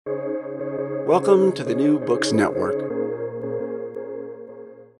Welcome to the New Books Network.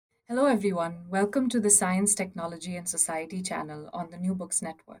 Hello, everyone. Welcome to the Science, Technology, and Society channel on the New Books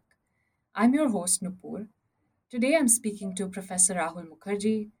Network. I'm your host, Nupur. Today I'm speaking to Professor Rahul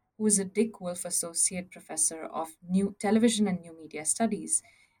Mukherjee, who is a Dick Wolf Associate Professor of New Television and New Media Studies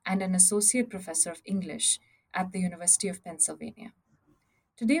and an Associate Professor of English at the University of Pennsylvania.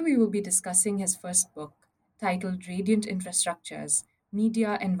 Today, we will be discussing his first book, titled Radiant Infrastructures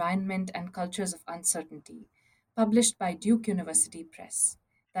Media, Environment, and Cultures of Uncertainty, published by Duke University Press,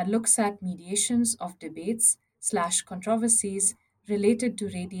 that looks at mediations of debates/slash controversies related to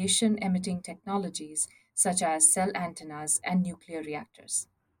radiation emitting technologies such as cell antennas and nuclear reactors.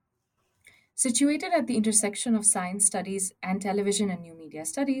 Situated at the intersection of science studies and television and new media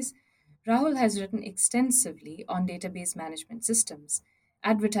studies, Rahul has written extensively on database management systems,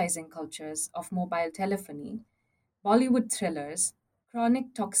 advertising cultures of mobile telephony, Bollywood thrillers,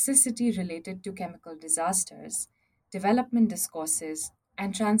 chronic toxicity related to chemical disasters, development discourses,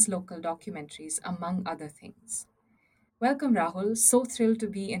 and translocal documentaries, among other things. Welcome, Rahul. So thrilled to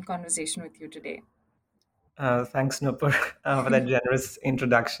be in conversation with you today. Thanks, Nupur, for that generous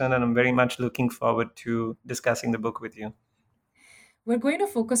introduction, and I'm very much looking forward to discussing the book with you. We're going to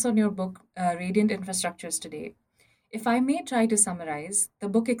focus on your book, Radiant Infrastructures, today. If I may try to summarize, the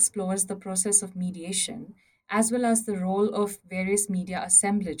book explores the process of mediation as well as the role of various media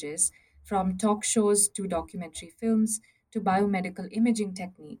assemblages, from talk shows to documentary films to biomedical imaging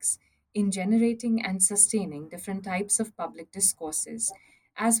techniques, in generating and sustaining different types of public discourses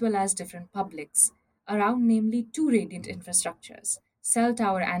as well as different publics around namely two radiant infrastructures: cell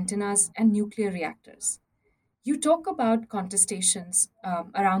tower antennas and nuclear reactors. You talk about contestations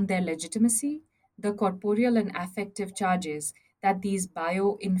around their legitimacy, the corporeal and affective charges that these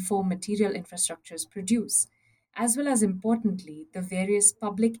bio-info material infrastructures produce, as well as importantly, the various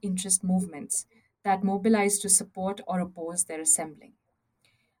public interest movements that mobilize to support or oppose their assembling.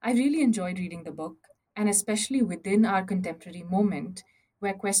 I really enjoyed reading the book, and especially within our contemporary moment,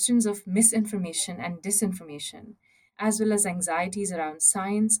 where questions of misinformation and disinformation, as well as anxieties around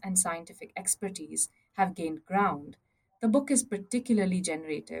science and scientific expertise, have gained ground. The book is particularly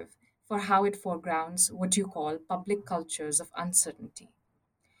generative for how it foregrounds what you call public cultures of uncertainty.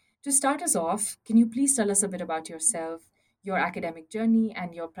 To start us off, can you please tell us a bit about yourself, your academic journey,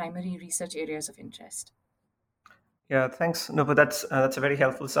 and your primary research areas of interest? Yeah, thanks, Nupur. That's a very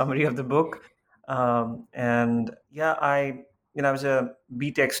helpful summary of the book. And yeah, I was a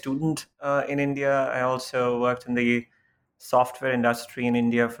BTech student in India. I also worked in the software industry in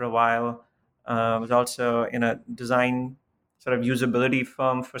India for a while. I was also in a design sort of usability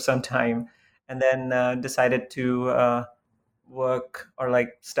firm for some time, and then decided to work or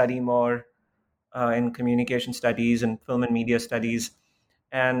like study more in communication studies and film and media studies.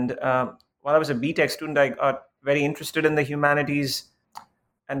 And while I was a BTech student, I got very interested in the humanities.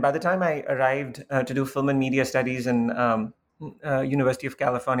 And by the time I arrived to do film and media studies in University of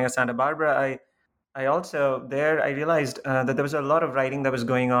California, Santa Barbara, I also there I realized that there was a lot of writing that was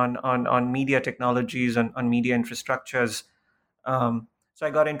going on media technologies and on media infrastructures. So I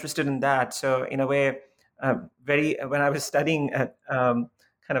got interested in that. So in a way, very when I was studying at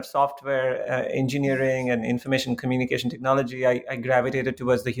kind of software engineering and information communication technology, I gravitated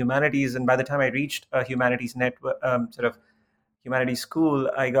towards the humanities. And by the time I reached a humanities network, sort of humanities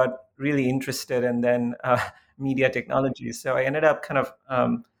school, I got really interested in then media technology. So I ended up kind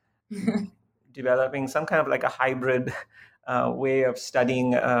of developing some kind of like a hybrid way of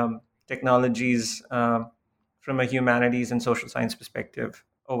studying technologies from a humanities and social science perspective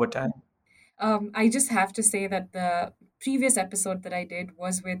over time. I just have to say that the previous episode that I did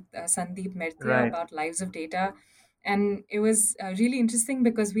was with Sandeep Mertia Right. about Lives of Data. And it was really interesting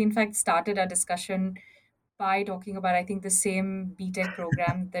because we, in fact, started our discussion by talking about, I think, the same BTech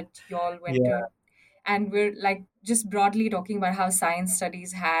program that you all went Yeah. to. And we're like just broadly talking about how science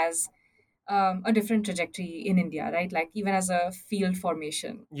studies has a different trajectory in India, right? Like even as a field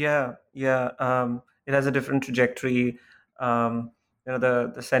formation. Yeah. Yeah. It has a different trajectory.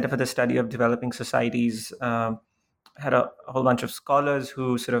 The Center for the Study of Developing Societies had a whole bunch of scholars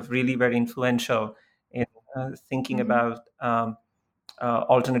who sort of really very influential in thinking Hmm. about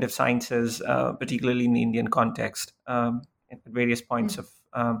alternative sciences, particularly in the Indian context, at various points of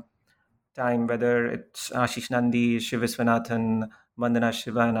time, whether it's Ashish Nandi, Shiv Viswanathan, Vandana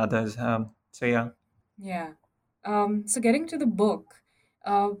Shiva, and others. So yeah. Yeah. So getting to the book,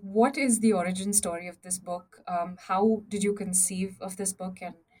 what is the origin story of this book? How did you conceive of this book?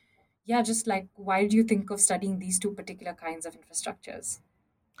 And yeah, just like why do you think of studying these two particular kinds of infrastructures?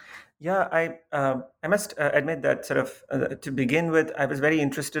 Yeah, I must admit that sort of to begin with, I was very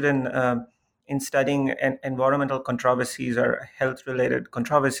interested in studying environmental controversies or health related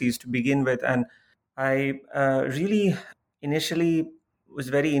controversies to begin with, and I really initially was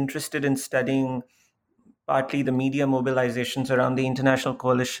very interested in studying partly the media mobilizations around the International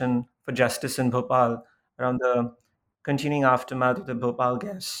Coalition for Justice in Bhopal, around the continuing aftermath of the Bhopal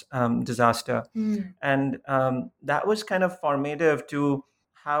gas disaster. Hmm. And that was kind of formative to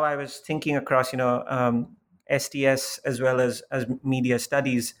how I was thinking across, STS as well as media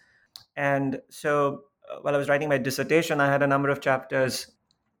studies. And so while I was writing my dissertation, I had a number of chapters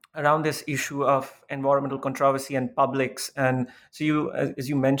around this issue of environmental controversy and publics. And so as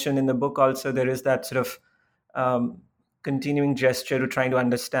you mentioned in the book, also there is that sort of um, continuing gesture to trying to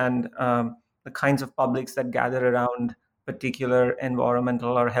understand the kinds of publics that gather around particular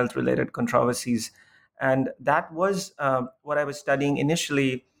environmental or health related controversies. And that was what I was studying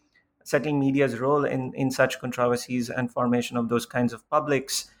initially, settling media's role in such controversies and formation of those kinds of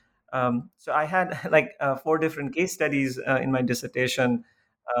publics. So I had like four different case studies in my dissertation,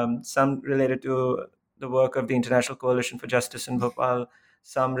 some related to the work of the International Coalition for Justice in Bhopal,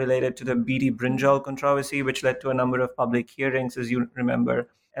 some related to the BD Brinjal controversy, which led to a number of public hearings, as you remember.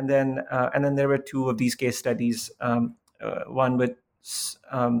 And then there were two of these case studies, one with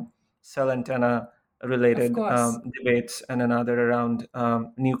cell antenna Of related course. debates and another around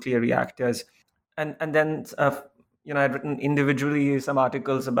nuclear reactors. And then I'd written individually some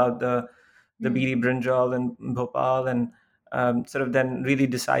articles about the Hmm. BD Brinjal and Bhopal, and sort of then really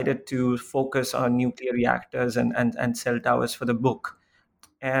decided to focus on nuclear reactors and cell towers for the book.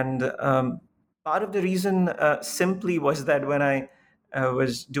 And part of the reason simply was that when I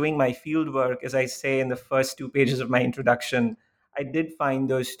was doing my field work, as I say in the first two pages of my introduction, I did find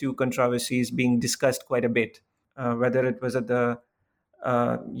those two controversies being discussed quite a bit, whether it was at the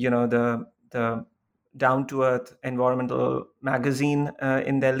down to earth environmental magazine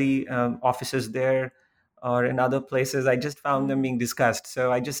in Delhi, offices there, or in other places. I just found them Hmm. being discussed,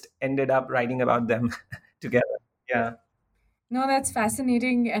 so I just ended up writing about them together. Yeah. No, that's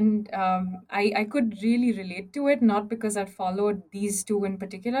fascinating. And I could really relate to it, not because I'd followed these two in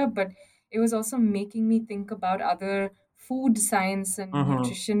particular, but it was also making me think about other food science and Mm-hmm.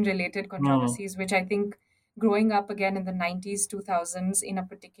 nutrition related controversies, which I think growing up again in the 90s, 2000s in a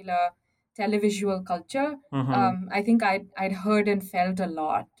particular televisual culture, Mm-hmm. I think I'd heard and felt a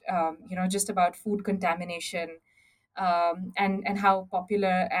lot, just about food contamination, and how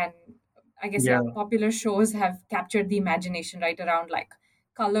popular and I guess, Yeah. yeah, popular shows have captured the imagination right around like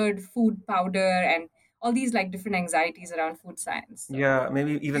colored food powder and all these like different anxieties around food science. So Yeah,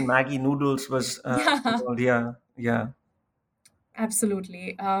 maybe even Maggie noodles was yeah, involved. Yeah, yeah.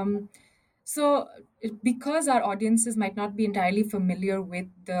 absolutely. Because our audiences might not be entirely familiar with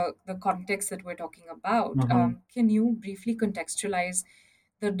the context that we're talking about, Mm-hmm. can you briefly contextualize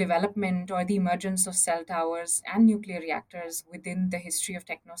the development or the emergence of cell towers and nuclear reactors within the history of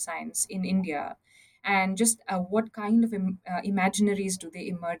technoscience in India? And just what kind of imaginaries do they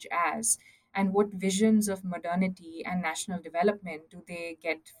emerge as? And what visions of modernity and national development do they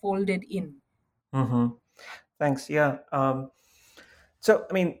get folded in? Mm-hmm. Thanks. Yeah. So,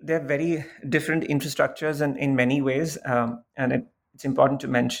 I mean, they're very different infrastructures in many ways, and it's important to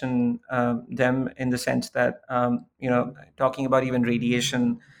mention them in the sense that talking about even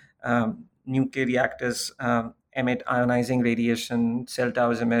radiation, nuclear reactors emit ionizing radiation, cell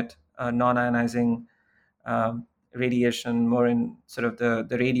towers emit non-ionizing radiation, more in sort of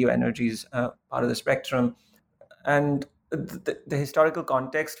the radio energies part of the spectrum. And the historical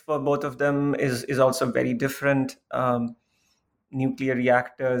context for both of them is also very different. Nuclear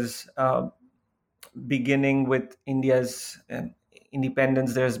reactors, beginning with India's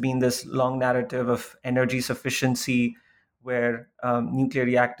independence, there's been this long narrative of energy sufficiency where nuclear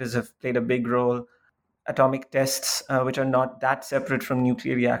reactors have played a big role. Atomic tests, which are not that separate from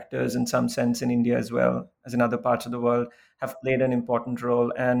nuclear reactors in some sense in India as well as in other parts of the world, have played an important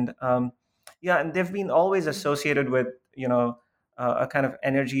role. And yeah, and they've been always associated with, a kind of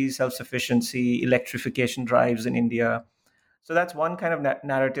energy self-sufficiency, electrification drives in India. So that's one kind of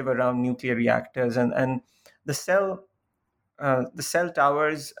narrative around nuclear reactors, and the cell the cell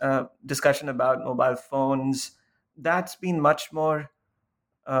towers discussion about mobile phones. That's been much more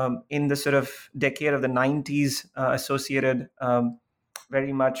in the sort of decade of the 90s, associated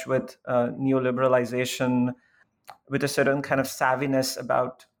very much with neoliberalization, with a certain kind of savviness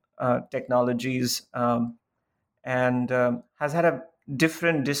about technologies, and has had a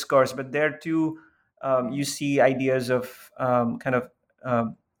different discourse. But there too, you Mhm. see ideas of kind of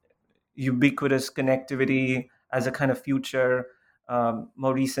um, ubiquitous connectivity as a kind of future.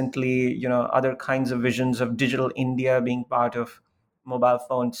 More recently, other kinds of visions of digital India being part of mobile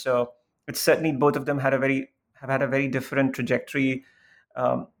phones. So it's certainly both of them have had a very different trajectory.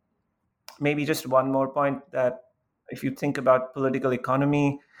 Um, Maybe just one more point, that if you think about political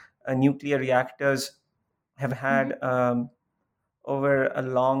economy, nuclear reactors have Mm-hmm. had, over a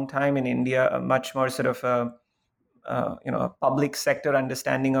long time in India, a much more sort of a public sector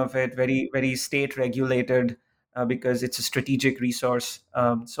understanding of it, very very state regulated, because it's a strategic resource,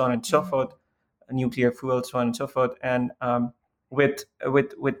 so on and so Mm. forth, nuclear fuel, so on and so forth. And with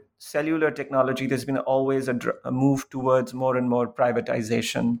cellular technology, there's been always a move towards more and more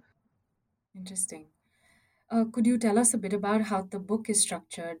privatization. Interesting. Could you tell us a bit about how the book is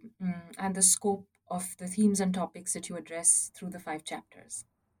structured, and the scope of the themes and topics that you address through the five chapters?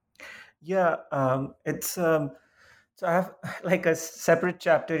 Yeah, it's so I have like a separate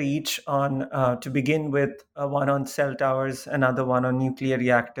chapter each on, to begin with, one on cell towers, another one on nuclear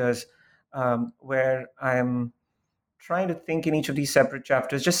reactors, where I'm trying to think in each of these separate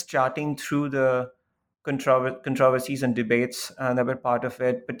chapters, just charting through the controversies and debates that were part of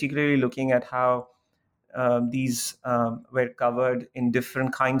it, particularly looking at how these were covered in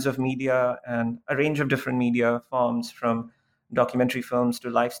different kinds of media and a range of different media forms, from documentary films to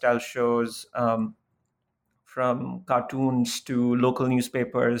lifestyle shows, from cartoons to local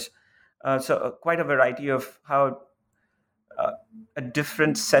newspapers. So quite a variety of how uh,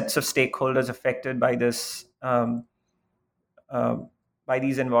 different sets of stakeholders affected by this, um, by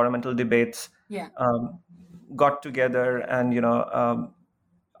these environmental debates, Yeah. um, got together and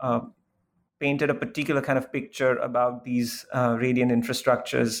uh, painted a particular kind of picture about these radiant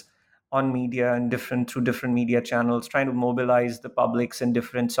infrastructures on media and different through different media channels, trying to mobilize the publics in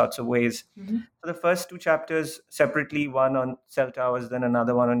different sorts of ways. Mm-hmm. So the first two chapters separately, one on cell towers, then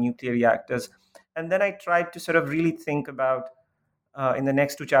another one on nuclear reactors, and then I tried to sort of really think about, in the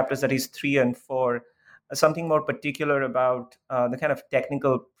next two chapters, that is 3 and 4, something more particular about the kind of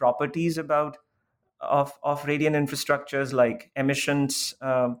technical properties about of radiant infrastructures, like emissions,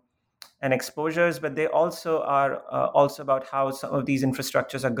 and exposures, but they also are also about how some of these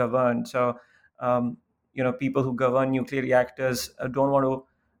infrastructures are governed. So, um, people who govern nuclear reactors don't want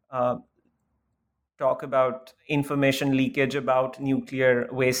to talk about information leakage about nuclear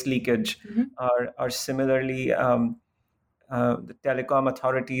waste leakage, Mm-hmm. or similarly, the telecom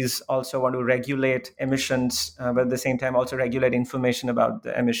authorities also want to regulate emissions, but at the same time also regulate information about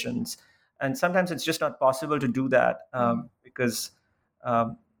the emissions. And sometimes it's just not possible to do that, Mm. because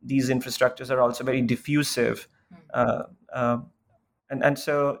these infrastructures are also very diffusive. Mm. Uh, um, and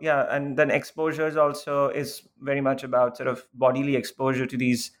so, yeah, and then exposures also is very much about sort of bodily exposure to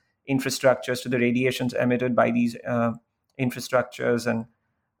these infrastructures, to the radiations emitted by these infrastructures. And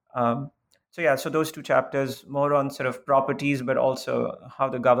so, yeah, so those two chapters more on sort of properties, but also how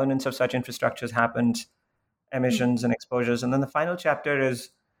the governance of such infrastructures happens, Mm. emissions and exposures. And then the final chapter is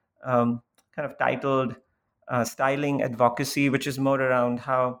kind of titled Styling Advocacy, which is more around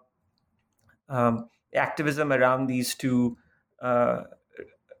how activism around these two uh,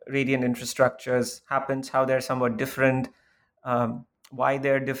 radiant infrastructures happens, how they're somewhat different, why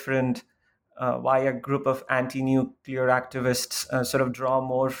they're different, why a group of anti-nuclear activists sort of draw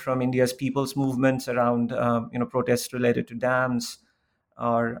more from India's people's movements around, protests related to dams,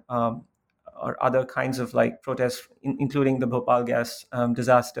 or other kinds of like protests, including the Bhopal gas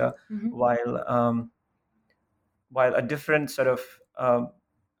disaster, Mm-hmm. while a different sort of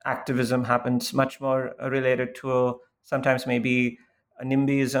activism happens, much more related to sometimes maybe a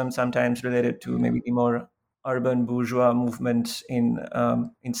NIMBYism, sometimes related to Mm. maybe the more urban bourgeois movements in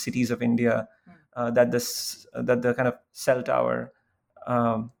cities of India, Mm. that the kind of cell tower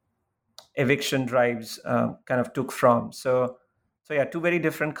um, eviction drives kind of took from. So yeah, two very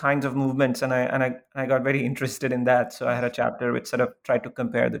different kinds of movements, and I got very interested in that. So I had a chapter which sort of tried to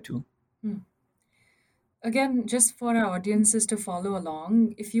compare the two. Mm. Again, just for our audiences to follow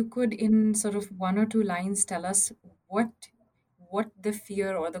along, if you could, in sort of one or two lines, tell us what the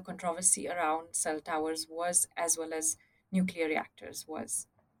fear or the controversy around cell towers was, as well as nuclear reactors was.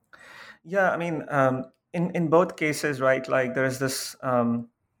 Yeah, I mean, in both cases, right? Like there is this,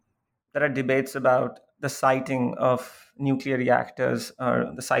 there are debates about the siting of nuclear reactors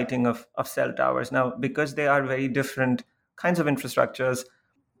or the siting of cell towers. Now, because they are very different kinds of infrastructures,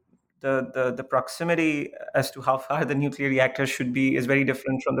 the proximity as to how far the nuclear reactor should be is very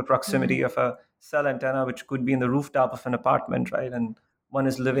different from the proximity Mm. of a cell antenna, which could be in the rooftop of an apartment, right? And one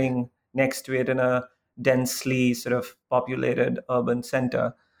is Yeah. living next to it in a densely sort of populated urban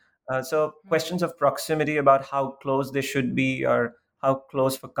center. So Mm. questions of proximity about how close they should be or how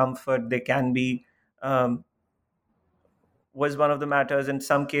close for comfort they can be, um, was one of the matters. In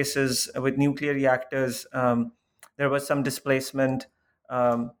some cases, with nuclear reactors, there was some displacement.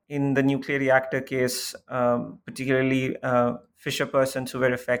 In the nuclear reactor case, particularly fisher persons who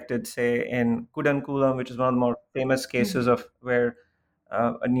were affected, say in Kudankulam, which is one of the more famous cases Mhm. of where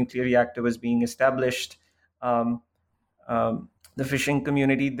a nuclear reactor was being established. Um, the fishing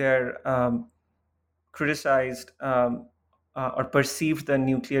community there criticized or perceived the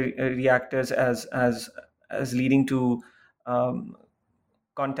nuclear reactors as leading to um,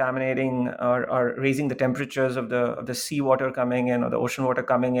 contaminating or raising the temperatures of the seawater coming in or the ocean water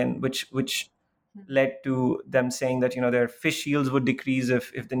coming in, which Mhm. led to them saying that their fish yields would decrease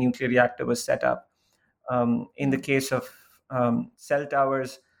if the nuclear reactor was set up. In the Mhm. case of cell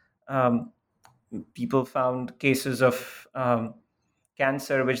towers, um, people found cases of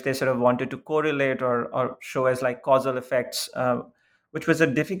cancer, which they sort of wanted to correlate or show as like causal effects, which was a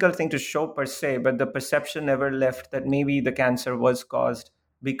difficult thing to show per se, but the perception never left that maybe the cancer was caused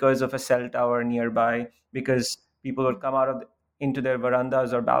because of a cell tower nearby, because people would come out into their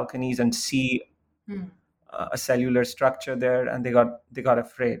verandas or balconies and see Mhm. a cellular structure there, and they got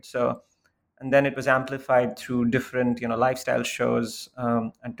afraid. So, and then it was amplified through different lifestyle shows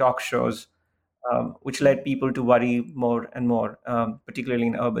and talk shows, which led Mhm. people to worry more and more, particularly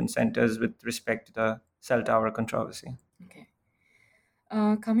in urban centers with respect to the cell tower controversy. Okay.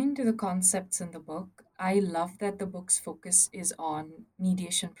 Coming to the concepts in the book, I love that the book's focus is on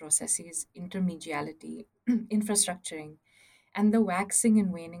mediation processes, intermediality, infrastructuring, and the waxing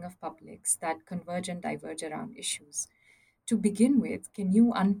and waning of publics that converge and diverge around issues. To begin with, can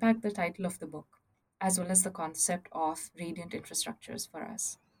you unpack the title of the book, as well as the concept of radiant infrastructures for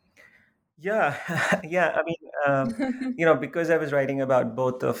us? Yeah, yeah. I mean, because I was writing about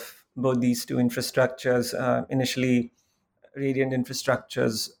both these two infrastructures. Initially, radiant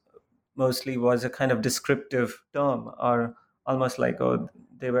infrastructures mostly was a kind of descriptive term, or almost like, oh,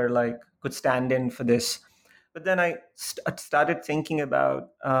 they were like could stand in for this. But then I started thinking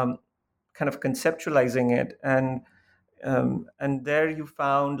about kind of conceptualizing it, and there you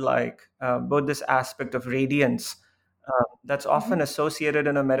found like both this aspect of radiance that's often Mhm. associated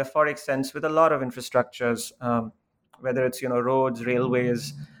in a metaphoric sense with a lot of infrastructures, whether it's roads,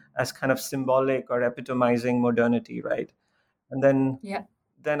 railways, as kind of symbolic or epitomizing modernity, right? And Yeah.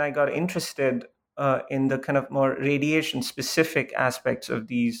 then I got interested in the kind of more radiation specific aspects of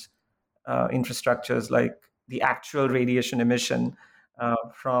these infrastructures, like the actual radiation emission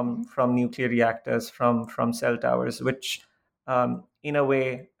Mhm. from nuclear reactors, from cell towers, which in a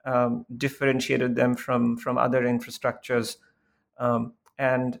way differentiated them from other infrastructures,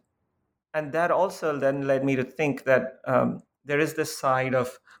 and that also then led me to think that there is this side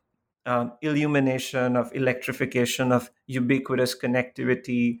of illumination, of electrification, of ubiquitous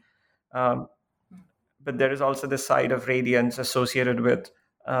connectivity, um, Mm. but there is also the side of radiance associated with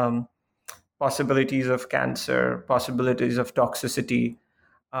um, possibilities of cancer, possibilities of toxicity,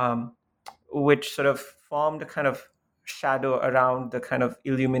 um, which sort of formed a kind of shadow around the kind of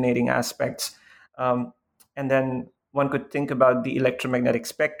illuminating aspects. Um, and then one could think about the electromagnetic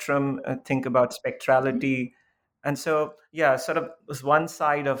spectrum, think about Mhm. spectrality. And so, yeah, sort of was one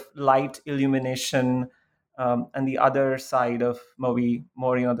side of light illumination, and the other side of maybe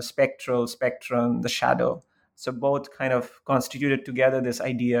more, the spectral spectrum, the shadow. So both kind of constituted together this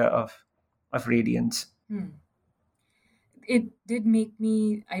idea of radiance. Hmm. It did make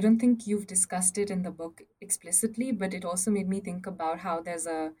me, I don't think you've discussed it in the book explicitly, but it also made me think about how there's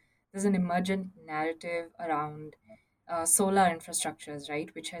an emergent narrative around solar infrastructures,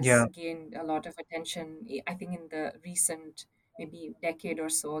 right, which has Yeah. gained a lot of attention, I think, in the recent maybe decade or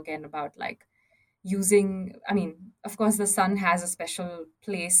so, again, about like using, I mean, of course, the sun has a special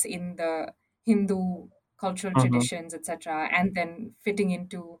place in the Hindu cultural Hmm. traditions, etc., and then fitting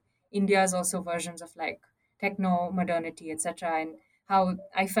into India's also versions of like techno modernity, etc., and how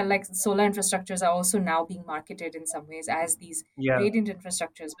I felt like solar infrastructures are also now being marketed in some ways as these Yeah. radiant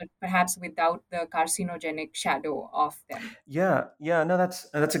infrastructures, but perhaps without the carcinogenic shadow of them. Yeah. No, that's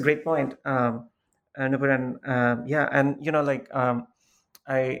a great point. Nupur, and yeah, and like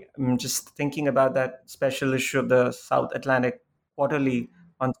I am just thinking about that special issue of the South Atlantic Quarterly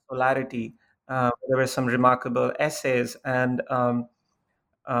on solarity. There were some remarkable essays and around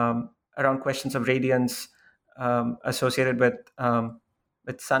questions of radiance associated with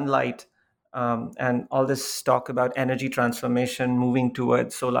sunlight, and all this talk about energy transformation, moving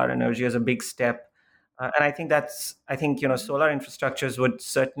towards solar energy as a big step. And I think Mhm. solar infrastructures would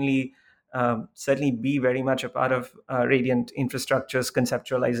certainly be very much a part of radiant infrastructures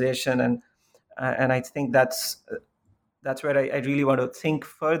conceptualization, and I think that's where I really want to think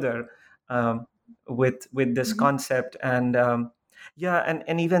further. with this Hmm. concept. And yeah,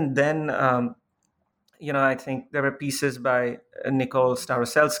 and even then, I think there were pieces by Nicole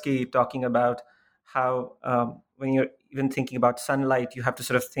Staroselsky talking about how, when you're even thinking about sunlight, you have to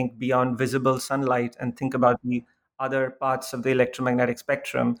sort of think beyond visible sunlight and think about the other parts of the electromagnetic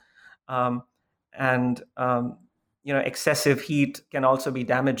spectrum. Um, and excessive heat can also be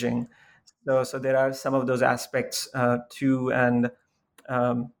damaging. So there are some of those aspects too. And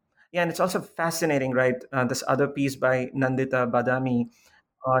um, yeah, and it's also fascinating, right? This other piece by Nandita Badami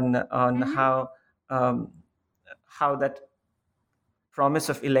on Hmm. um, how that promise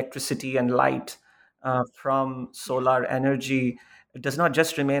of electricity and light from Yeah. solar energy, it does not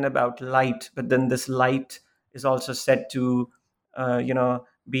just remain about light, but then this light is also said to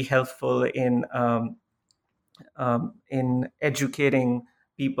be helpful in educating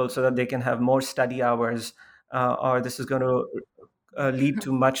people so that they can have more study hours, or this is going to lead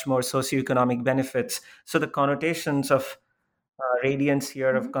to much more socioeconomic benefits. So the connotations of radiance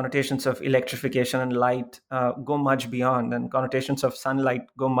here, of Hmm. connotations of electrification and light, go much beyond, and connotations of sunlight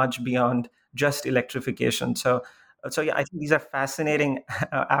go much beyond just electrification. So yeah, I think these are fascinating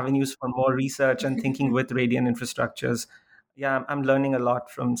avenues for more research and thinking with radiant infrastructures. Yeah, I'm learning a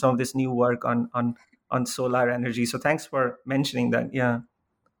lot from some of this new work on solar energy. So thanks for mentioning that. Yeah.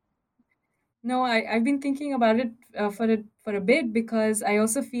 No, I've been thinking about it for a bit, because I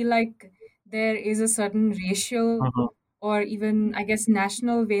also feel like there is a certain racial Mhm. or even, I guess,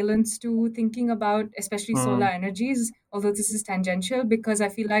 national valence to thinking about especially solar Mm, energies, although this is tangential, because I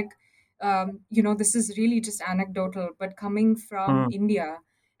feel like, this is really just anecdotal, but coming from mm, India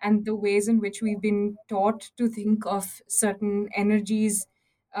and the ways in which we've been taught to think of certain energies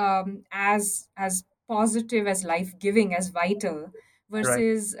as positive, as life giving, as vital, right.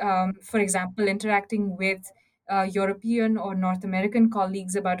 versus, for example, interacting with European or North American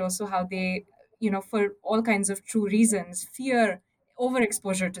colleagues about also how they, for all kinds of true reasons, fear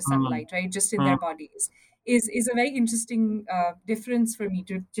overexposure to Mm, sunlight, right, just in mm. their bodies, is a very interesting difference for me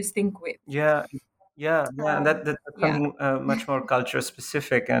to just think with. Yeah, yeah, and that's Yeah. something much more culture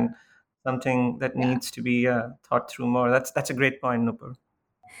specific and something that Yeah. needs to be thought through more. That's a great point, Nupur.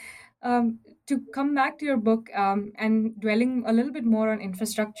 Um, to come back to your book, and dwelling a little bit more on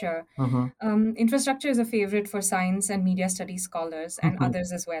infrastructure, Mm-hmm. infrastructure is a favorite for science and media studies scholars and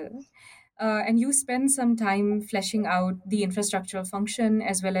others as well. And you spend some time fleshing out the infrastructural function,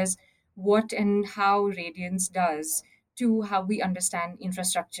 as well as what and how radiance does to how we understand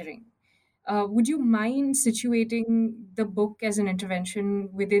infrastructuring. Would you mind situating the book as an intervention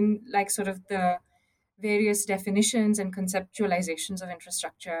within, like, sort of the various definitions and conceptualizations of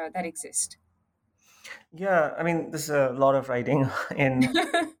infrastructure that exist? Yeah, I mean, there's a lot of writing in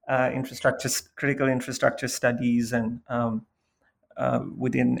infrastructure, critical infrastructure studies, and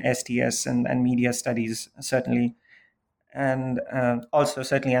within STS and media studies, certainly, and also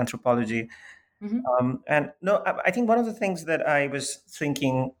certainly anthropology. Hmm. And no, I think one of the things that I was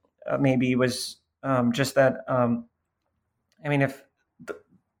thinking maybe was just that. I mean, if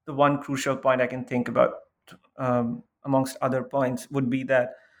the one crucial point I can think about, amongst other points, would be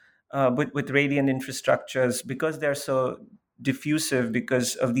that with radiant infrastructures, because they're so diffusive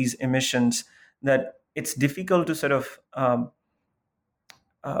because of these emissions, that it's difficult to sort of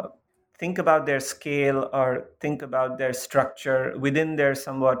uh, think about their scale or think about their structure within their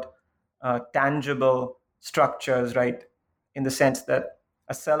somewhat tangible structures, right? In the sense that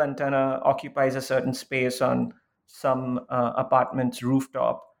a cell antenna occupies a certain space on some apartment's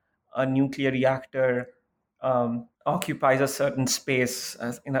rooftop, a nuclear reactor occupies a certain space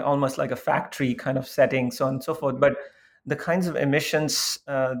in almost like a factory kind of setting, so on and so forth. But the kinds of emissions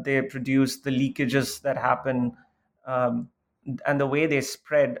they produce, the leakages that happen, um, and the way they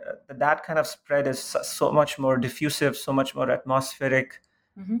spread, that kind of spread is so much more diffusive, so much more atmospheric,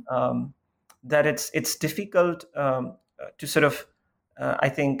 Hmm. um, that it's difficult to sort of, I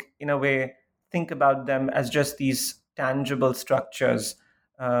think, in a way, think about them as just these tangible structures.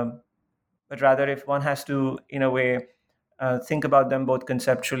 Um, but rather, if one has to, in a way, think about them both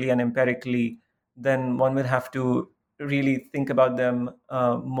conceptually and empirically, then one will have to really think about them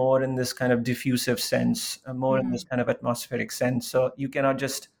more in this kind of diffusive sense, more in this Mm-hmm. kind of atmospheric sense. So you cannot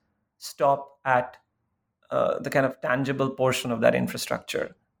just stop at the kind of tangible portion of that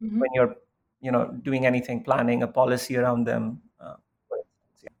infrastructure when you're, doing anything, planning a policy around them. For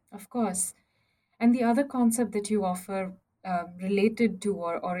instance. Of course. And the other concept that you offer, related to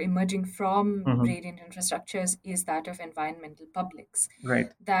or emerging from Mhm. radiant infrastructures, is that of environmental publics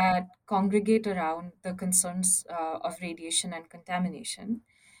Right. that congregate around the concerns of radiation and contamination.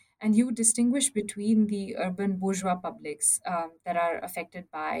 And you distinguish between the urban bourgeois publics that are affected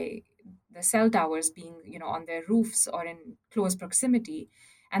by the cell towers being, on their roofs or in close proximity,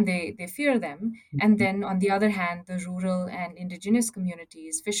 and they fear them. And then on the other hand, the rural and indigenous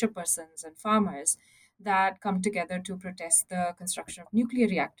communities, fisher persons and farmers, that come together to protest the construction of nuclear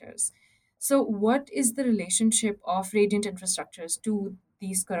reactors. So what is the relationship of radiant infrastructures to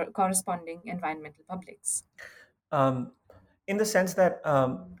these corresponding environmental publics? Um, in the sense that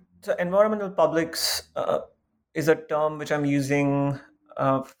so environmental publics is a term which I'm using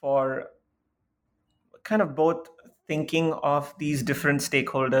for kind of both thinking of these different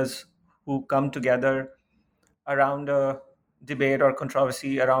stakeholders who come together around a debate or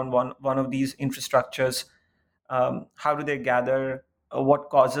controversy around one of these infrastructures. How do they gather? What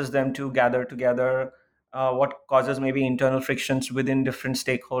causes them to gather together? What causes maybe internal frictions within different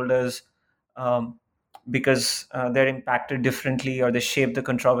stakeholders? Um, because they're impacted differently or they shape the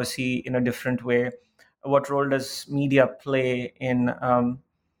controversy in a different way. What role does media play in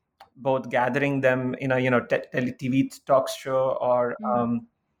both gathering them in a TV talk show Mm,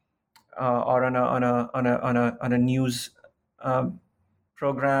 or on a news um,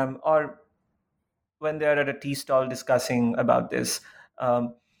 program, or when they're at a tea stall discussing about this.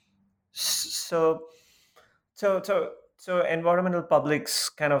 Um, so so environmental publics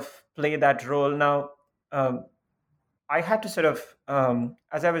kind of play that role now. Um, I had to sort of,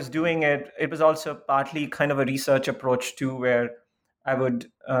 as I was doing it, it was also partly kind of a research approach too, where I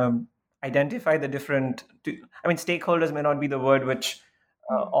would identify the different. I mean, stakeholders may not be the word which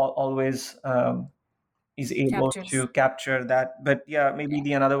mm. always is able Captures. to capture that, but yeah, maybe Yeah.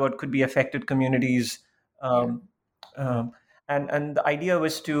 the another word could be affected communities. Yeah. Um, um, and the idea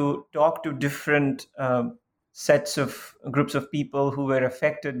was to talk to different sets of groups of people who were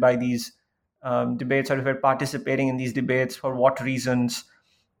affected by these debates or who were participating in these debates for what reasons.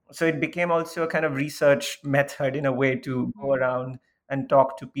 So it became also a kind of research method in a way to go Mm. around and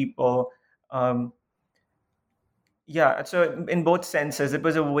talk to people. Um, yeah, so in both senses, it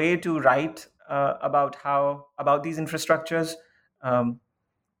was a way to write about these infrastructures, um,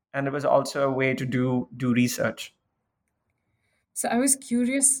 and it was also a way to do research. So I was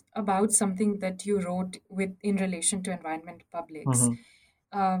curious about something that you wrote with in relation to environment publics,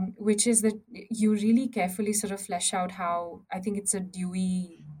 Hmm. which is that you really carefully sort of flesh out how I think it's a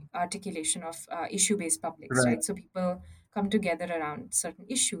Dewey articulation of issue-based publics, Right. right? So people come together around certain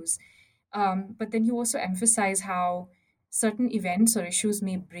issues, but then you also emphasize how certain events or issues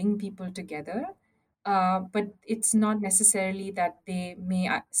may bring people together, but it's not necessarily that they may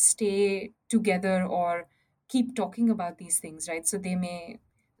stay together or keep talking about these things, right? So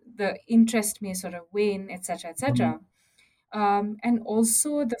the interest may sort of wane, etc., Mhm. etc. And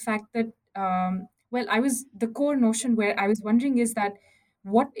also the fact that, well, the core notion where I was wondering is that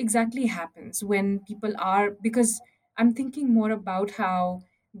what exactly happens when people are, because I'm thinking more about how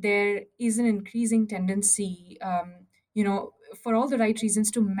there is an increasing tendency, for all the right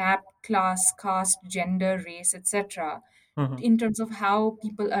reasons, to map class, caste, gender, race, etc., Mhm. in terms of how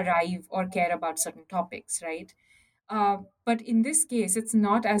people arrive or care about certain topics, right? But in this case, it's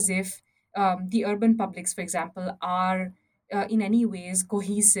not as if the urban publics, for example, are in any ways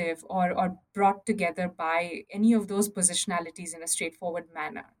cohesive or brought together by any of those positionalities in a straightforward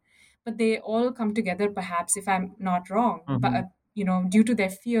manner. But they all come together, perhaps, if I'm not wrong, but Mhm. due to their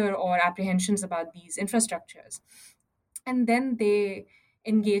fear or apprehensions about these infrastructures, and then they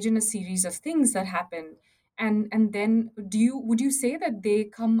engage in a series of things that happen, and then would you say that they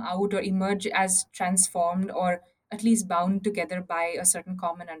come out or emerge as transformed or at least bound together by a certain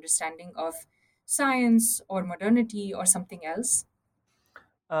common understanding of science or modernity or something else?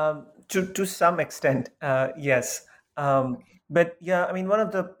 To some extent, yes. Okay. But yeah, I mean, one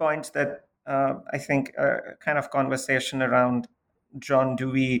of the points that I think kind of conversation around John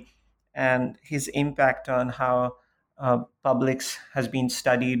Dewey and his impact on how publics has been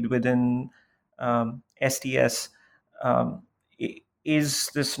studied within STS is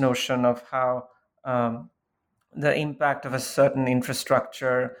this notion of how um, the impact of a certain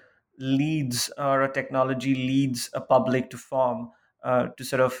infrastructure leads or a technology leads a public to form to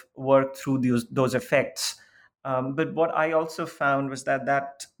sort of work through those effects. But what I also found was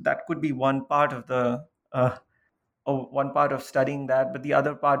that could be one part of the one part of studying that, but the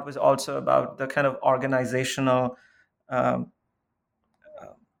other part was also about the kind of organizational um,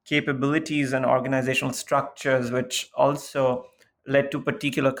 capabilities and organizational structures, which also led to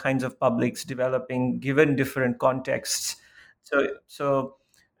particular kinds of publics developing given different contexts. So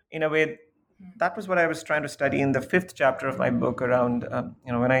in a way, that was what I was trying to study in the fifth chapter of my book around,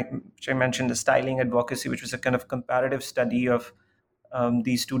 which I mentioned the styling advocacy, which was a kind of comparative study of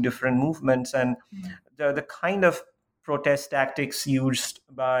these two different movements and Mm, the kind of protest tactics used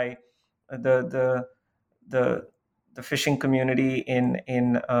by the the fishing community in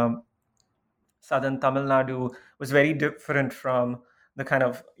southern Tamil Nadu was very different from the kind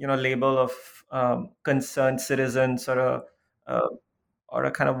of label of concerned citizens, uh, or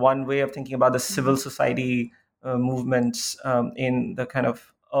a kind of one way of thinking about the civil Mhm. society movements in the kind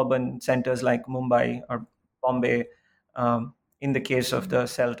of urban centers like Mumbai or Bombay, in the case of the Mhm.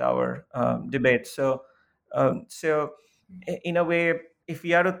 cell tower debate. So in a way, if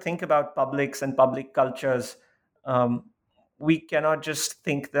we are to think about publics and public cultures, um, we cannot just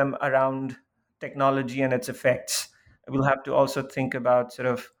think them around technology and its effects. We'll have to also think about sort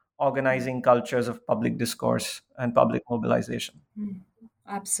of Mhm. organizing cultures of public discourse and public mobilization. Mhm.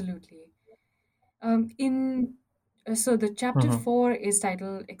 Absolutely. In So the chapter Hmm. 4 is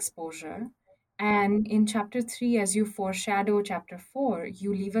titled Exposure, and in chapter 3, as you foreshadow chapter 4,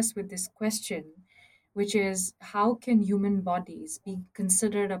 you leave us with this question, which is how can human bodies be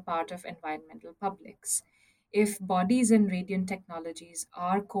considered a part of environmental publics? If bodies and radiant technologies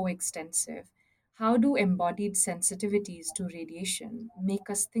are coextensive, how do embodied sensitivities to radiation make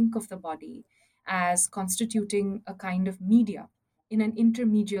us think of the body as constituting a kind of media in an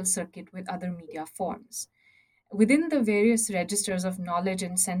intermedial circuit with other media forms? Within the various registers of knowledge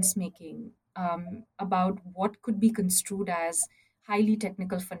and sense making, about what could be construed as highly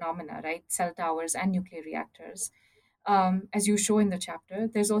technical phenomena, right? Cell towers and nuclear reactors. As you show in the chapter,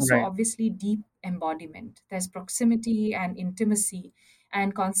 there's also Right. obviously deep embodiment. There's proximity and intimacy,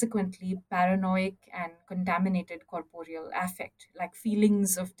 and consequently, paranoid and contaminated corporeal affect, like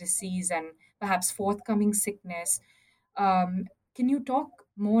feelings of disease and perhaps forthcoming sickness. Can you talk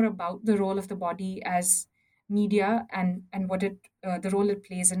more about the role of the body as media, and what the role it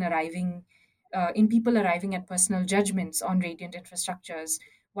plays in arriving in people arriving at personal judgments on radiant infrastructures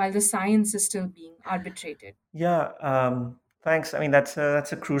while the science is still being arbitrated? Yeah, thanks. I mean, that's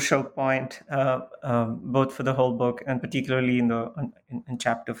a crucial point, both for the whole book and particularly in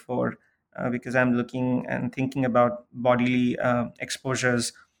chapter 4, because I'm looking and thinking about bodily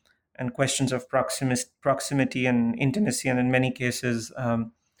exposures and questions of proximity and intimacy, and in many cases,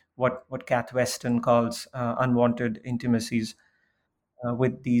 what Kath Weston calls unwanted intimacies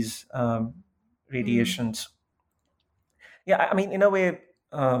with these Mm, radiations. Yeah, I mean, in a way,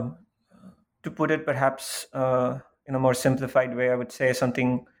 um, to put it perhaps in a more simplified way, I would say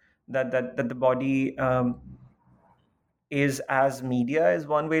something that the body is as media is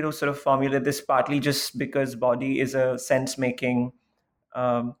one way to sort of formulate this. Partly just because body is a sense making,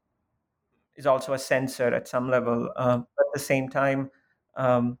 um, is also a sensor at some level. But at the same time,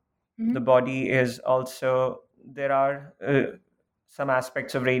 um, the mhm, body is also, there are some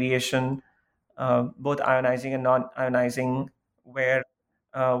aspects of radiation, both ionizing and non-ionizing, where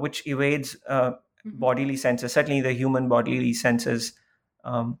which evades mhm, bodily senses, certainly the human bodily senses,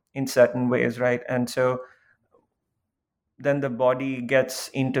 in certain ways, right? And so then the body gets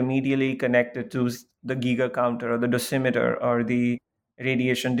intermediately connected to the Geiger counter or the dosimeter or the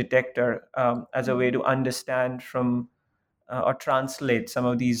radiation detector, as a way mhm, to understand from or translate some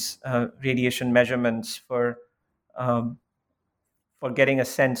of these radiation measurements um, for getting a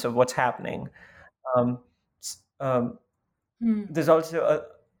sense of what's happening. Um, s- um, mm, there's also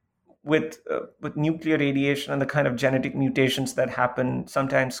with nuclear radiation and the kind of genetic mutations that happen,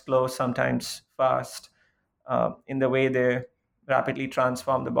 sometimes slow, sometimes fast, in the way they rapidly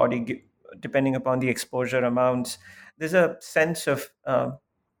transform the body depending upon the exposure amounts. There's a sense of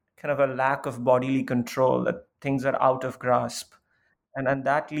kind of a lack of bodily control, that things are out of grasp, and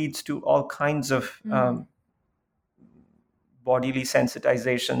that leads to all kinds of mm, bodily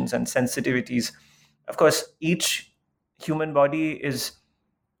sensitizations and sensitivities. Of course, each human body is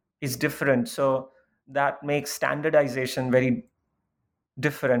different, so that makes standardization very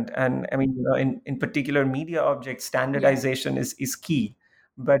different. And I mean, in particular media objects, yeah. standardization is key.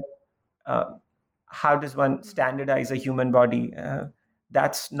 But uh, how does one Mm, standardize a human body?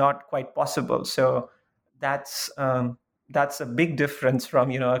 That's not quite possible. So that's um, that's a big difference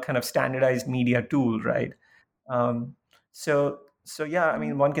from a kind of standardized media tool, right? um, so yeah, I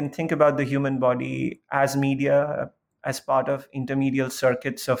mean, mhm, one can think about the human body as media, as part of intermediate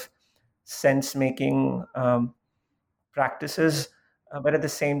circuits of sense making practices, but at the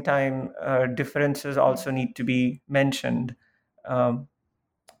same time, differences mm, also need to be mentioned. Um,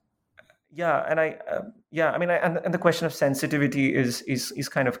 yeah, and yeah, I mean, and the question of sensitivity is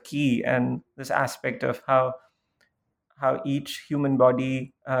kind of key, and this aspect of how each human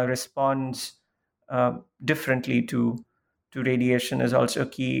body responds differently to radiation is also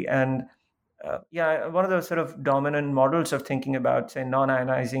key. And yeah, one of the sort of dominant models of thinking about, say,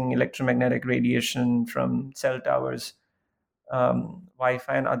 non-ionizing electromagnetic radiation from cell towers,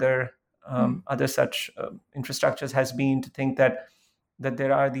 Wi-Fi, and other Mm. other such infrastructures has been to think that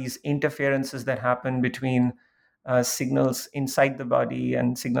there are these interferences that happen between signals inside the body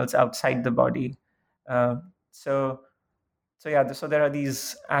and signals outside the body. Uh, so so there are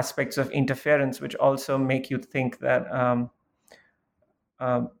these aspects of interference which also make you think that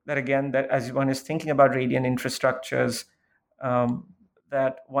again, that as one is thinking about radiant infrastructures, um,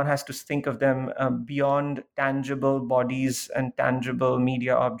 that one has to think of them beyond tangible bodies and tangible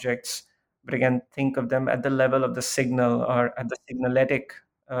media objects, but again, think of them at the level of the signal or at the signaletic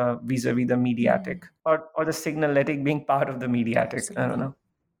vis-a-vis the Mm. mediatic, or the signaletic being part of the mediatic. I don't Absolutely. know.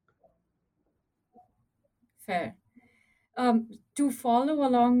 Fair. To follow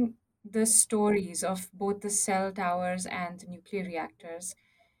along the stories of both the cell towers and nuclear reactors,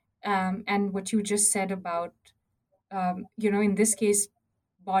 and what you just said about, in this case,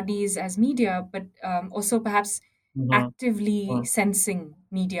 bodies as media, but also perhaps Mhm. actively Mm. sensing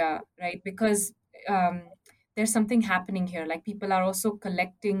media, right? Because um, there's something happening here. Like people are also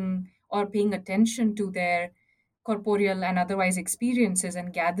collecting or paying attention to their corporeal and otherwise experiences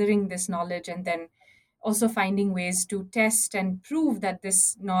and gathering this knowledge, and then also finding ways to test and prove that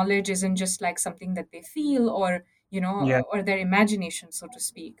this knowledge isn't just like something that they feel, or Yeah. or their imagination, so to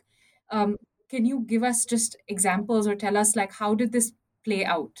speak. um, can you give us just examples or tell us, like, how did this play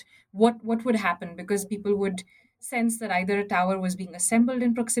out? What would happen? Because people would sense that either a tower was being assembled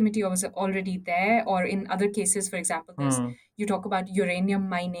in proximity or was already there, or in other cases, for example, there's, Hmm. you talk about uranium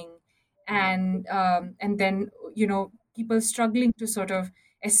mining, and then people struggling to sort of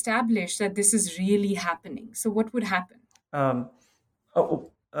establish that this is really happening. So what would happen? Um,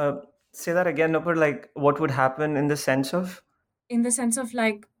 oh, say that again, Nupur, like what would happen in the sense of? In the sense of,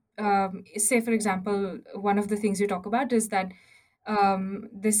 like, say for example, one of the things you talk about is that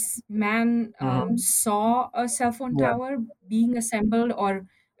this man Mhm. saw a cell phone Yeah. tower being assembled, or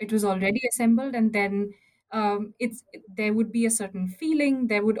it was already assembled, and then there would be a certain feeling.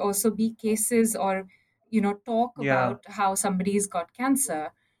 There would also be cases, or talk Yeah. about how somebody's got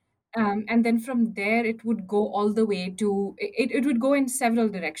cancer. And then from there it would go all the way to it would go in several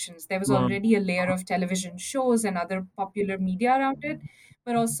directions. There was Mm. already a layer of television shows and other popular media around it,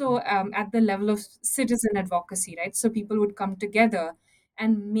 but also at the level of citizen advocacy, right? So people would come together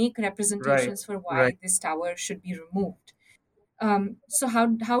and make Right. representations for Right. why this tower should be removed. So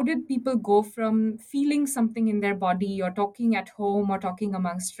how did people go from feeling something in their body, or talking at home, or talking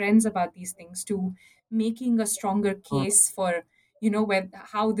amongst friends about these things, to making a stronger Mm. case for where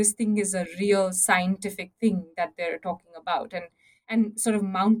how this thing is a real scientific thing that they're talking about, and sort of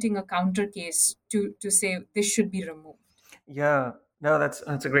mounting a counter case to say this should be removed. Yeah. No, that's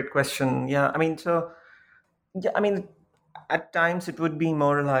a great question. Yeah. I mean, so yeah, I mean, at times it would be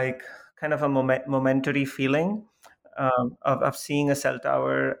more like kind of a momentary feeling of seeing a cell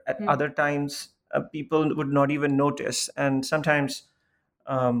tower. At Hmm. other times, people would not even notice, and sometimes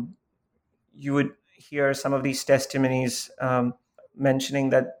um, you would hear some of these testimonies mentioning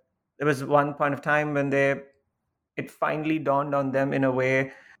that there was one point of time when they it finally dawned on them in a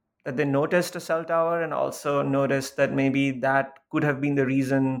way that they noticed a cell tower and also noticed that maybe that could have been the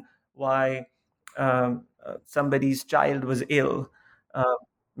reason why somebody's child was ill uh,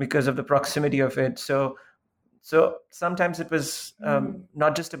 because of the proximity of it. So sometimes it was Hmm.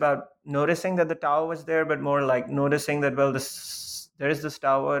 not just about noticing that the tower was there, but more like noticing that, well, there is this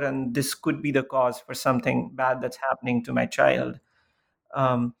tower and this could be the cause for something bad that's happening to my child.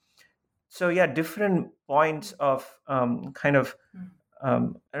 Um, so yeah, different points of kind of I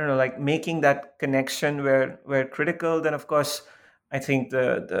don't know, like making that connection where critical. Then of course, I think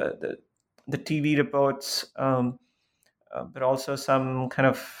the TV reports, but also some kind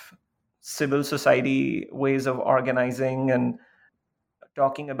of civil society ways of organizing and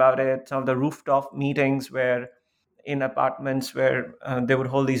talking about it. Some of the rooftop meetings where in apartments where they would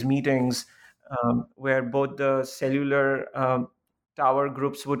hold these meetings where both the cellular tower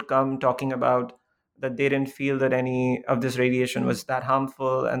groups would come talking about that they didn't feel that any of this radiation Hmm. was that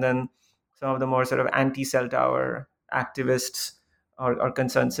harmful, and then some of the more sort of anti-cell tower activists or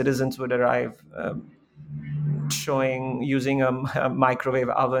concerned citizens would arrive, showing using a microwave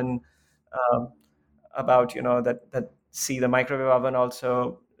oven, um, about that see the microwave oven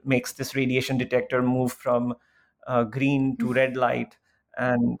also makes this radiation detector move from green to red light,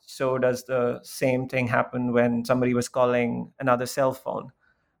 and so does the same thing happen when somebody was calling another cell phone.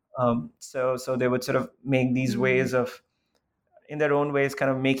 So they would sort of make these ways Hmm. of, in their own ways,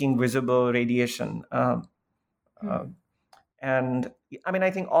 kind of making visible radiation. Uh, Hmm. and I mean,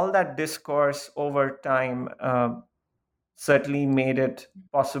 I think all that discourse over time certainly made it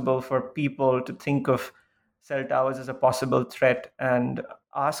possible for people to think of cell towers as a possible threat and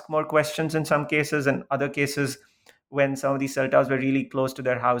ask more questions in some cases, and other cases when some of these cell towers were really close to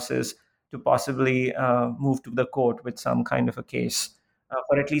their houses, to possibly move to the court with some kind of a case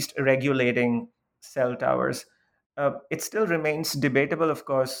for at least regulating cell towers. It still remains debatable, of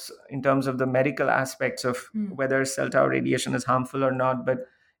course, in terms of the medical aspects of Hmm. whether cell tower radiation is harmful or not. But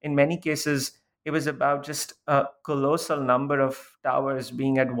in many cases, it was about just a colossal number of towers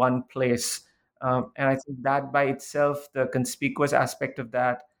being at one place. And I think that by itself, the conspicuous aspect of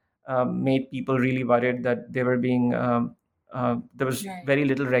that made people really worried that they were being, there was Right. very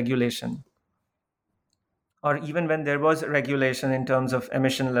little regulation. Or even when there was regulation in terms of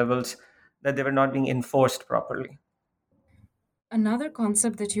emission levels, that they were not being enforced properly. Another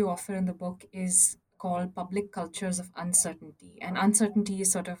concept that you offer in the book is called public cultures of uncertainty. And uncertainty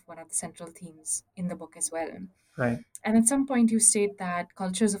is sort of one of the central themes in the book as well. Right. And at some point, you state that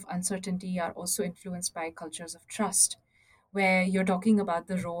cultures of uncertainty are also influenced by cultures of trust, where you're talking about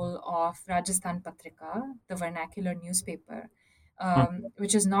the role of Rajasthan Patrika, the vernacular newspaper, Mhm.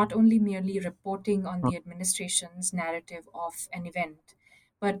 which is not only merely reporting on the administration's narrative of an event,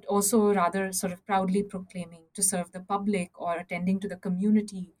 but also rather sort of proudly proclaiming to serve the public or attending to the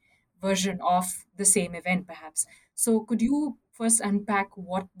community version of the same event, perhaps. So, could you first unpack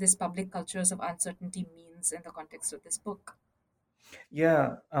what this public cultures of uncertainty means in the context of this book?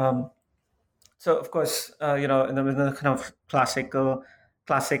 Yeah. So of course, in the kind of classic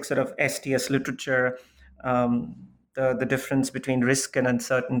sort of STS literature, the difference between risk and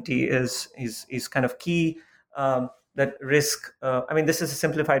uncertainty is kind of key. That risk, I mean, this is a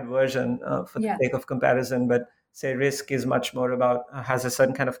simplified version for the Yeah. sake of comparison, but say risk is much more about has a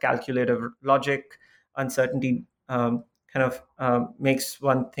certain kind of calculative logic. Uncertainty makes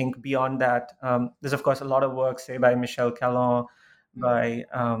one think beyond that. There's of course a lot of work, say by Michel Calon, Mm. by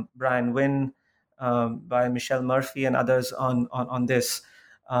Brian Wynn, by Michelle Murphy and others on this.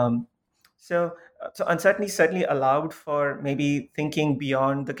 Um, so uncertainty certainly allowed for maybe thinking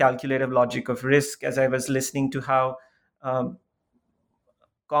beyond the calculative logic of risk. As I was listening to how um,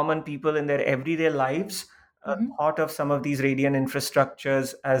 common people in their everyday lives Hmm. thought of some of these radiant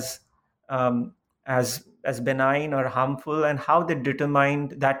infrastructures um, as benign or harmful, and how they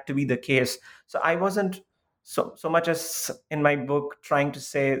determined that to be the case. So I wasn't so much as in my book trying to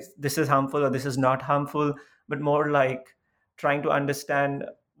say this is harmful or this is not harmful, but more like trying to understand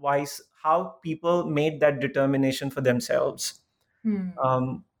how people made that determination for themselves. Hmm.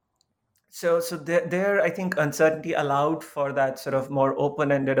 Um, so there I think uncertainty allowed for that sort of more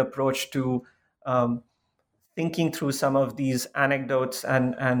open-ended approach to um, thinking through some of these anecdotes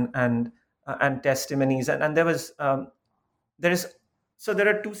and testimonies, and there is so there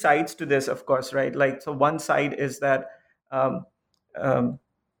are two sides to this, of course, right? Like, so one side is that um, um,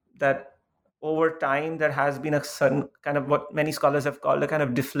 that over time there has been a certain kind of what many scholars have called a kind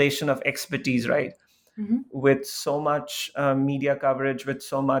of deflation of expertise, right? Hmm. With so much media coverage, with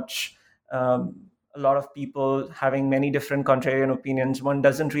so much a lot of people having many different contrarian opinions, one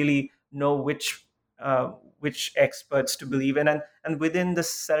doesn't really know which experts to believe in. And within the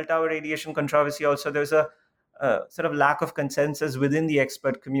cell tower radiation controversy also, there's a sort of lack of consensus within the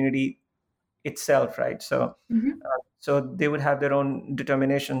expert community itself, right? Hmm. So they would have their own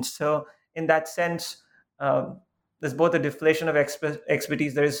determinations. So in that sense, um, there's both a deflation of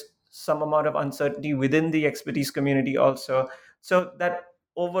expertise. There is some amount of uncertainty within the expertise community also. So that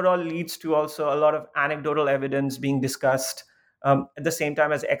overall leads to also a lot of anecdotal evidence being discussed. At the same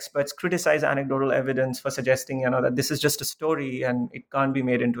time as experts criticize anecdotal evidence for suggesting, that this is just a story and it can't be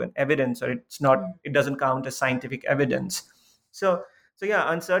made into an evidence, or it doesn't count as scientific evidence. So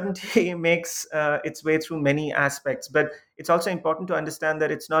yeah, uncertainty makes its way through many aspects, but it's also important to understand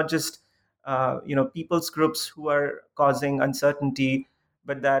that it's not just people's groups who are causing uncertainty,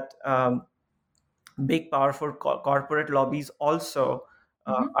 but that big powerful corporate lobbies also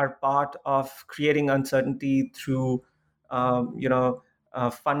Hmm. are part of creating uncertainty through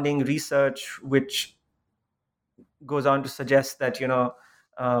funding research, which goes on to suggest that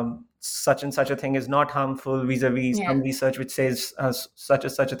such and such a thing is not harmful vis-a-vis some Yeah. research which says such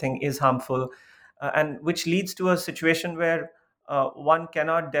a thing is harmful, and which leads to a situation where one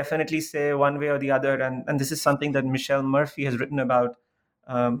cannot definitely say one way or the other. And this is something that Michelle Murphy has written about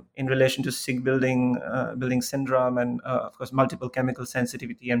in relation to SIG building syndrome, and of course multiple chemical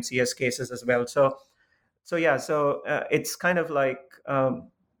sensitivity MCS cases as well. So it's kind of like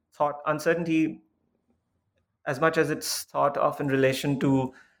thought uncertainty, as much as it's thought of in relation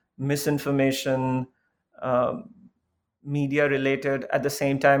to misinformation, um, media related, at the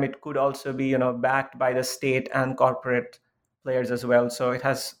same time it could also be backed by the state and corporate players as well. So it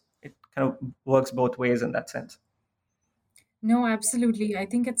kind of works both ways in that sense. No, absolutely. I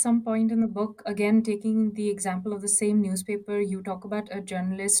think at some point in the book, again, taking the example of the same newspaper, you talk about a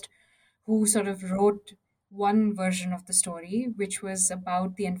journalist who sort of wrote one version of the story, which was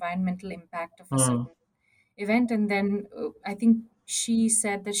about the environmental impact of a Hmm. certain event. And then I think she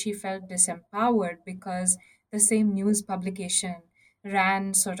said that she felt disempowered because the same news publication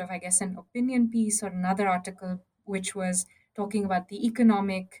ran sort of, I guess, an opinion piece or another article which was talking about the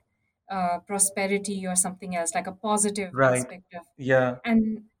economic prosperity or something else, like a positive Right. aspect of. Yeah.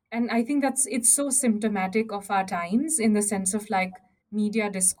 And I think it's so symptomatic of our times in the sense of like media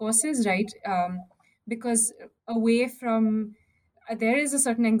discourses, right? Because away from there is a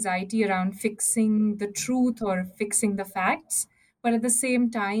certain anxiety around fixing the truth or fixing the facts. But at the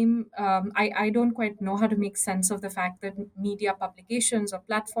same time, I don't quite know how to make sense of the fact that media publications or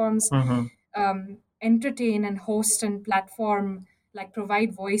platforms Hmm. entertain and host and platform, like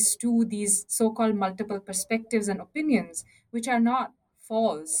provide voice to these so-called multiple perspectives and opinions, which are not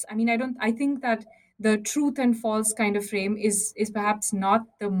false. I mean, I think that the truth and false kind of frame is perhaps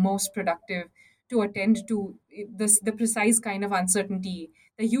not the most productive to attend to the precise kind of uncertainty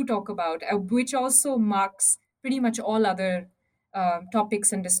that you talk about, which also marks pretty much all other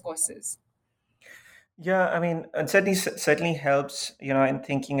topics and discourses. Yeah, I mean, it certainly helps, in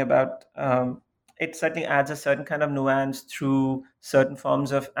thinking about. It certainly adds a certain kind of nuance through certain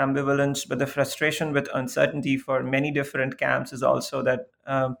forms of ambivalence. But the frustration with uncertainty for many different camps is also that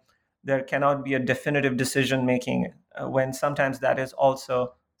there cannot be a definitive decision making when sometimes that is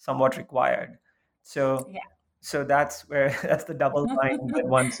also somewhat required. So, Yeah. so that's where that's the double bind that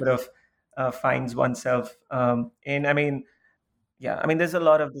one sort of finds oneself in. I mean, yeah, I mean, there's a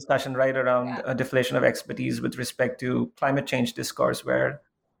lot of discussion right around Yeah. deflation of expertise with respect to climate change discourse, where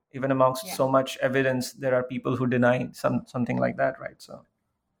even amongst Yeah. so much evidence, there are people who deny something like that, right? So,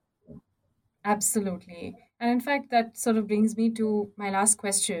 Absolutely. And in fact, that sort of brings me to my last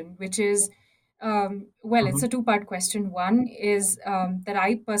question, which is well, it's Mhm. a two-part question. One is that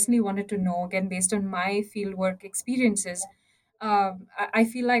I personally wanted to know, again, based on my fieldwork experiences, I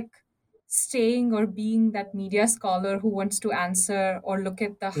feel like staying or being that media scholar who wants to answer or look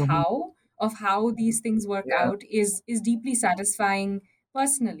at the Mhm. how of how these things work Yeah. out is deeply satisfying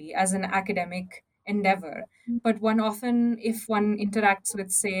personally as an academic endeavor. But one often, if one interacts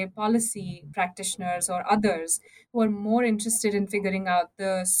with, say, policy practitioners or others who are more interested in figuring out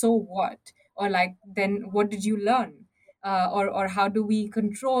the so what, or like, then what did you learn? Or how do we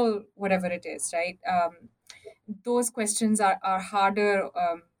control whatever it is, right? Those questions are harder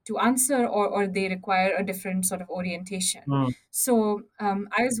to answer, or they require a different sort of orientation. Mm. So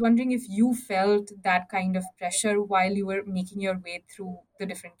I was wondering if you felt that kind of pressure while you were making your way through the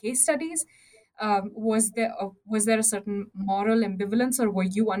different case studies. Was there a certain moral ambivalence, or were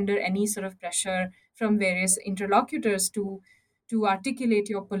you under any sort of pressure from various interlocutors to articulate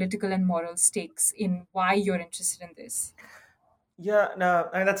your political and moral stakes in why you're interested in this? Yeah, no,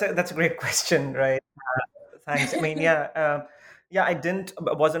 I mean, that's a great question, right? Thanks. I mean, yeah, yeah,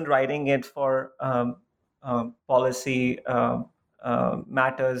 wasn't writing it for policy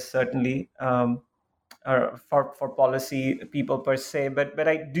matters, certainly. Or for policy people per se, but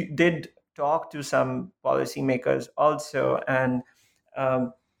I did talk to some policymakers also,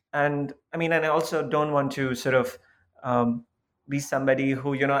 um, and I mean, and I also don't want to sort of be somebody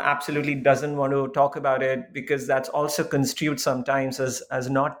who absolutely doesn't want to talk about it, because that's also construed sometimes as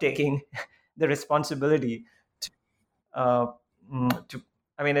not taking the responsibility uh, to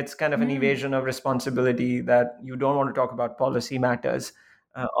I mean, it's kind of an Hmm. evasion of responsibility that you don't want to talk about policy matters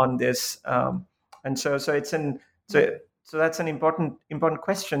on this, and so it's an Yeah. so that's an important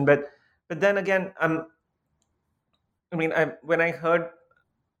question. But then again, I mean, when I heard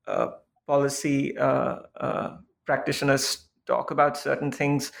uh, policy practitioners talk about certain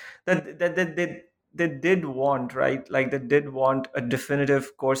things that they did want, right, like they did want a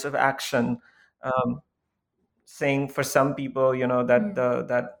definitive course of action, um, saying for some people, that Hmm.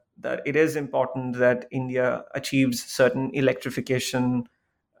 that it is important that India achieves certain electrification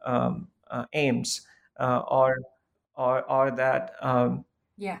aims, or that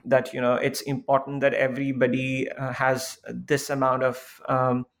Yeah. it's important that everybody has this amount of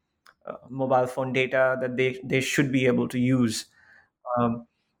mobile phone data that they should be able to use. Um,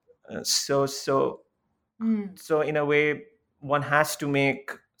 so so Hmm. so in a way, one has to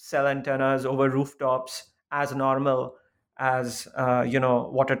make cell antennas over rooftops as normal as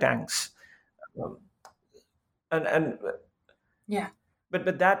water tanks. Um, and Yeah.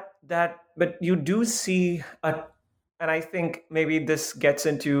 but you do see a, and I think maybe this gets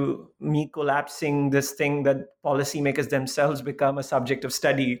into me collapsing this thing that policymakers themselves become a subject of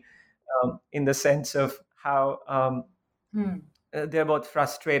study, in the sense of how Hmm. they're both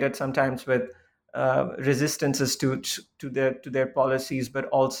frustrated sometimes with resistances to their policies, but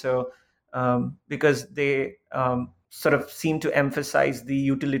also because they sort of seem to emphasize the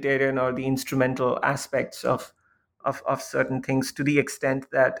utilitarian or the instrumental aspects of certain things to the extent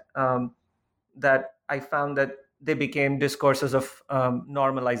that I found that they became discourses of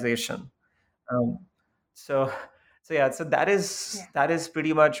normalization. Um, so, so yeah, so that is Yeah. that is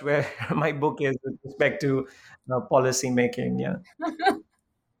pretty much where my book is with respect to policy making. Yeah.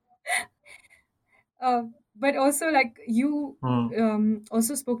 But also, like you Hmm.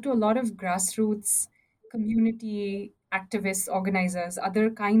 also spoke to a lot of grassroots community activists, organizers, other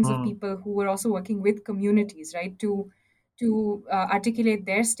kinds of Hmm. people who were also working with communities, right, to articulate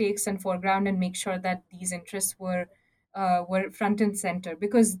their stakes and foreground and make sure that these interests were front and center.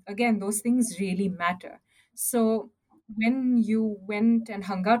 Because again, those things really matter. So when you went and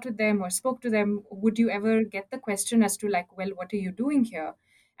hung out with them or spoke to them, would you ever get the question as to like, well, what are you doing here?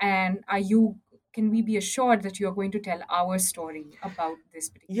 And are you can we be assured that you are going to tell our story about this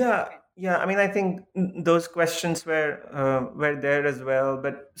particular Yeah, event? yeah. I mean, I think those questions were there as well.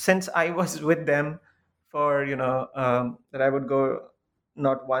 But since I was with them for that I would go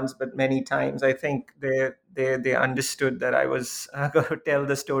not once but many times, I think they understood that I was going to tell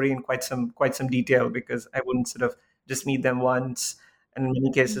the story in quite some detail because I wouldn't sort of just meet them once. And in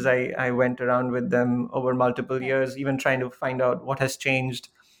many cases, Mm. I went around with them over multiple Right. years, even trying to find out what has changed.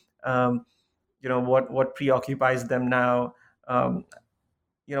 Um, what preoccupies them now. Um,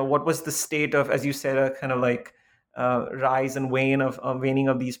 what was the state of, as you said, a kind of like rise and waning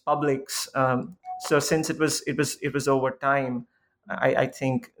of these publics. So since it was over time, I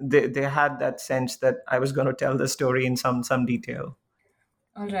think they had that sense that I was going to tell the story in some detail.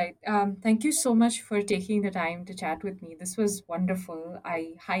 All right. Thank you so much for taking the time to chat with me. This was wonderful.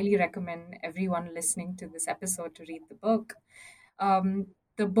 I highly recommend everyone listening to this episode to read the book.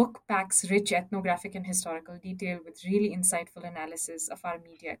 The book packs rich ethnographic and historical detail with really insightful analysis of our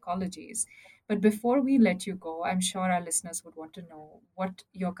media ecologies. But before we let you go, I'm sure our listeners would want to know what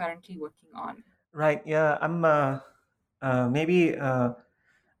you're currently working on. Right. Yeah. Maybe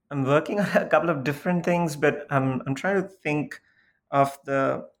I'm working on a couple of different things, but I'm trying to think of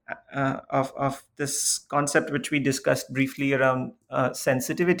of this concept which we discussed briefly around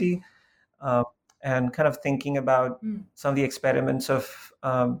sensitivity, uh, and kind of thinking about Hmm. some of the experiments of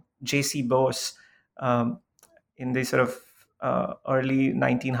J.C. Bose um, in the sort of early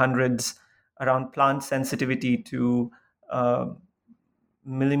 1900s around plant sensitivity to uh,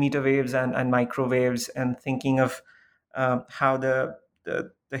 millimeter waves and microwaves, and thinking of how the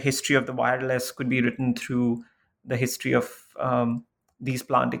history of the wireless could be written through the history of these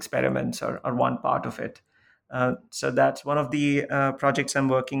plant experiments, or one part of it. So that's one of the projects I'm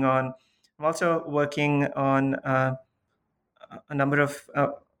working on. I'm also working on a number of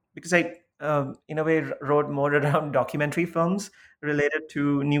because I in a way wrote more around documentary films related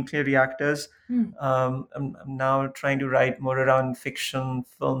to nuclear reactors. Hmm. I'm now trying to write more around fiction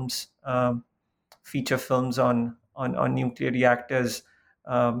films, feature films on nuclear reactors,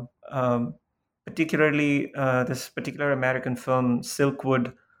 particularly this particular American film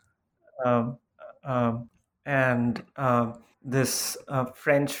Silkwood, um, and this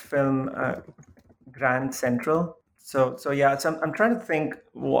French film Grand Central. So yeah, so I'm trying to think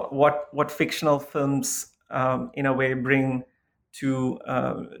what fictional films in a way bring to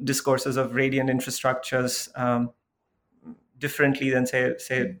discourses of radiant infrastructures differently than say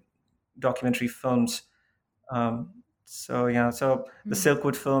Hmm. documentary films. So yeah, so the Hmm.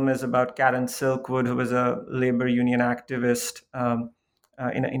 Silkwood film is about Karen Silkwood, who was a labor union activist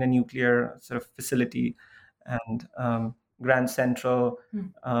in a nuclear sort of facility, and Grand Central Hmm.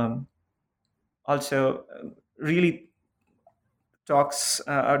 um, also really talks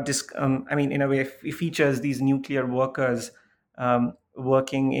I mean, in a way, it features these nuclear workers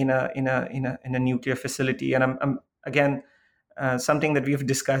working in a nuclear facility, and I'm again something that we've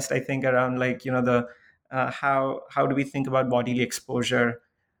discussed, I think, around like the how do we think about bodily exposure,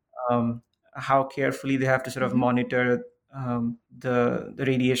 um, how carefully they have to sort of Mm-hmm. monitor the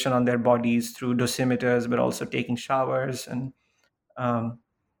radiation on their bodies through dosimeters, but also taking showers. And um,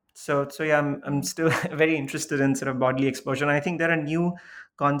 so yeah, I'm Hmm. still very interested in sort of bodily exposure. And I think there are new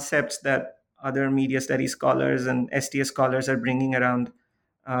concepts that other media studies scholars and STS scholars are bringing around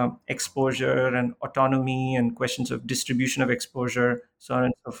exposure and autonomy and questions of distribution of exposure, so on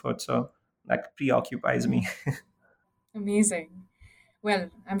and so forth. So that preoccupies me. Hmm. Amazing.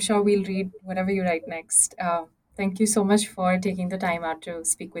 Well, I'm sure we'll read whatever you write next. Thank you so much for taking the time out to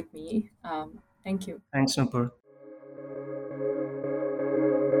speak with me. Thank you. Thanks, Nupur.